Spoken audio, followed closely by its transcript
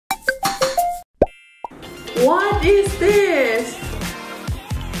What is this?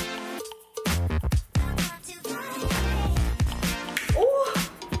 Oh.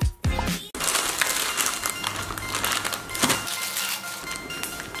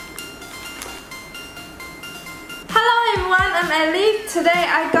 Hello everyone, I'm Ellie. Today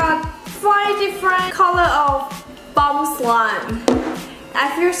I got 5 different color of bomb slime.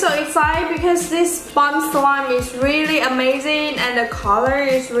 I feel so excited because this bomb slime is really amazing and the color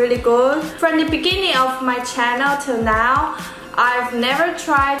is really good. From the beginning of my channel till now, I've never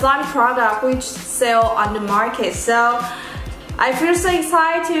tried slime product which sell on the market. So I feel so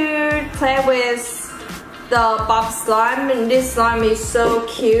excited to play with the bomb slime, and this slime is so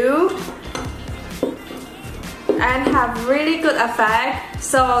cute and have really good effect.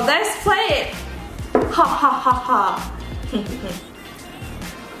 So let's play it. Ha ha ha ha.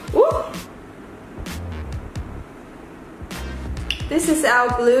 Woo! This is our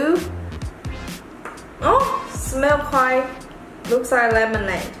blue. Oh, smell quite, looks like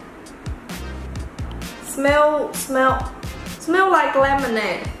lemonade. Smell like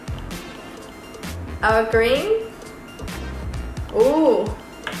lemonade. Our green. Ooh.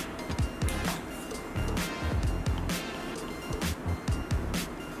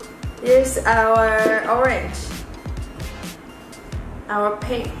 Here's our orange. Our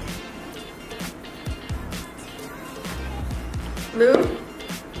pink. Blue?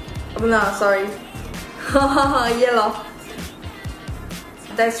 Oh no, sorry. Yellow.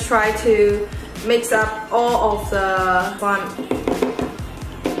 Let's try to mix up all of the slime.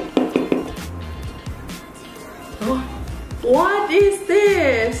 Oh, what is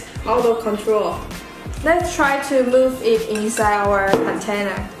this? Auto control. Let's try to move it inside our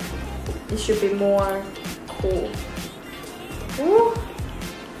container. It should be more cool. Ooh.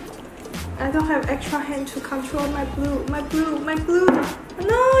 I don't have extra hand to control my blue. My blue.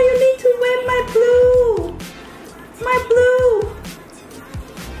 No, you need to wet my blue. My blue.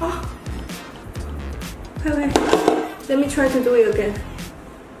 Oh. Okay. Let me try to do it again.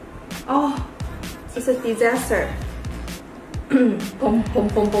 Oh, it's a disaster. Boom, boom, boom,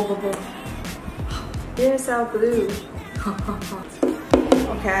 boom, boom, boom. Here's our blue.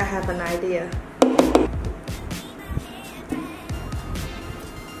 Okay, I have an idea.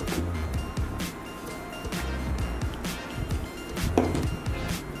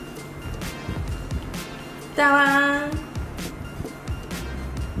 Ta-da!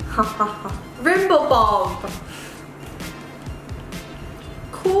 Ha ha ha! Rainbow bomb!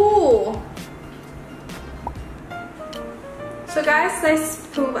 Cool! So guys, let's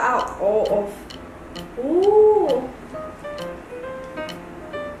prove out all of. Ooh!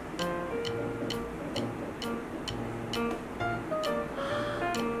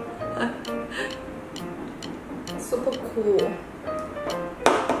 Super cool.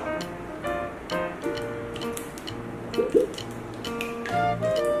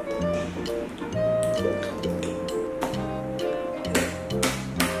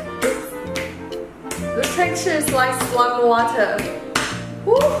 The texture is like slime water.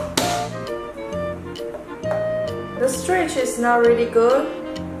 Woo! The stretch is not really good,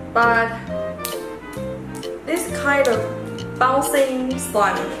 but this kind of bouncing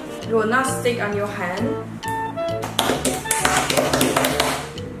slime will not stick on your hand.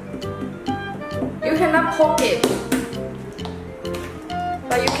 You cannot poke it,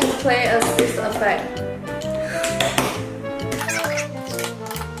 but you can play as this effect.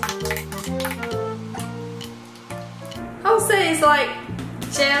 I would say it's like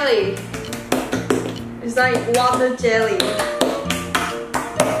jelly. It's like water jelly.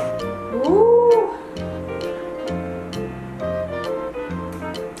 Ooh.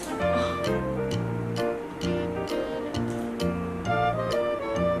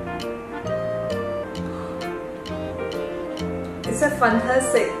 It's a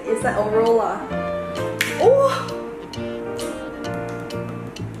fantastic. It's an aurora. Oh.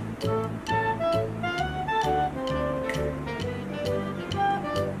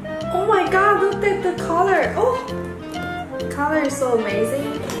 Oh my god, look at the color. Oh, the color is so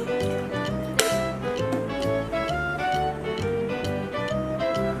amazing.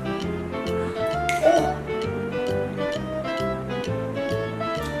 Oh,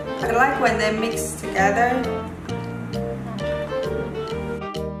 I like when they mix together.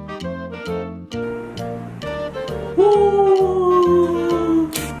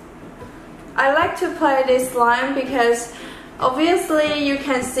 Ooh. I like to play this slime because obviously you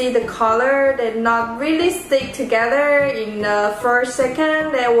can see the color, they not really stick together in the first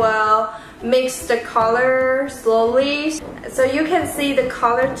second. They will mix the color slowly, so you can see the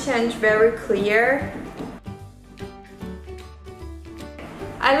color change very clear.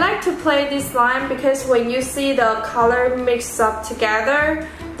 I like to play this slime because when you see the color mix up together,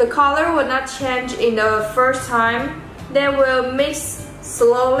 the color will not change in the first time. They will mix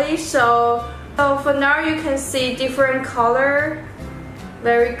slowly, so for now you can see different color,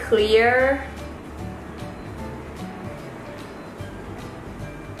 very clear.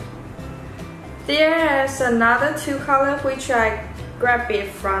 There's another 2 color which I grabbed it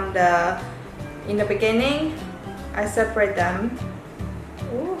from in the beginning. I separate them.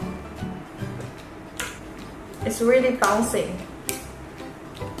 Ooh. It's really bouncing.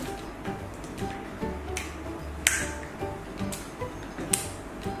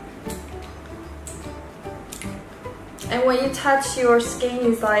 And when you touch your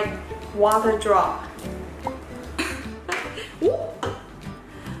skin, it's like water drop.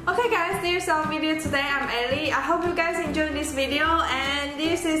 Okay guys, this is our video today. I'm Ellie. I hope you guys enjoyed this video, and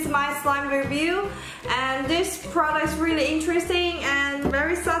this is my slime review, and this product is really interesting and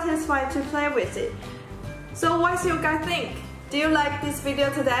very satisfied to play with it. So what do you guys think? Do you like this video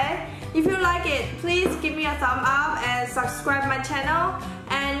today? If you like it, please give me a thumb up and subscribe my channel,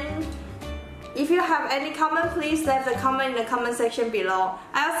 and if you have any comment, please leave the comment in the comment section below.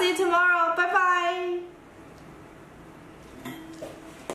 I'll see you tomorrow. Bye bye.